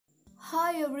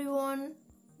Hi everyone,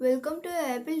 welcome to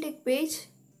Apple Tech page.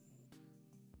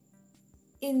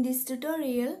 In this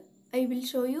tutorial, I will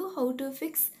show you how to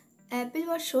fix Apple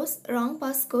Watch shows wrong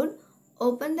passcode.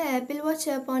 Open the Apple Watch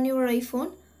app on your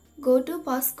iPhone, go to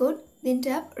Passcode, then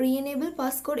tap Re-enable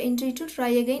passcode entry to try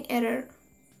again error.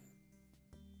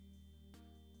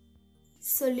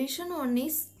 Solution 1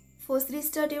 is force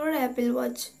restart your Apple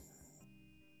Watch.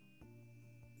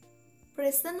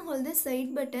 Press and hold the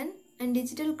side button and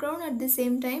digital crown at the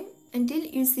same time until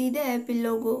you see the Apple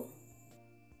logo.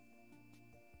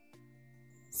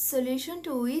 Solution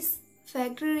 2 is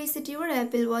factory reset your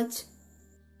Apple Watch.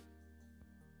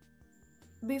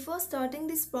 Before starting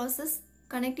this process,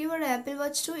 connect your Apple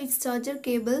Watch to its charger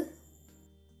cable.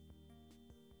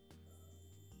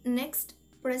 Next,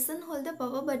 press and hold the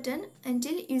power button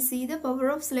until you see the power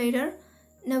off slider.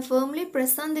 Now firmly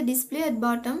press on the display at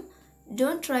bottom.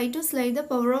 Don't try to slide the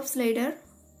power off slider.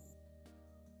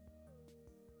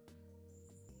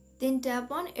 Then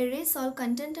tap on erase all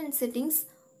content and settings.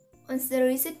 Once the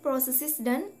reset process is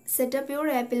done, set up your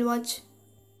Apple Watch.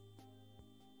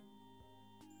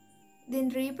 Then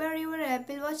repair your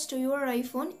Apple Watch to your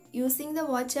iPhone using the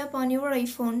Watch app on your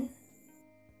iPhone.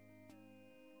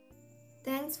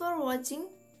 Thanks for watching.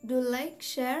 Do like,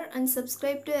 share and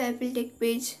subscribe to Apple Tech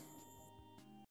page.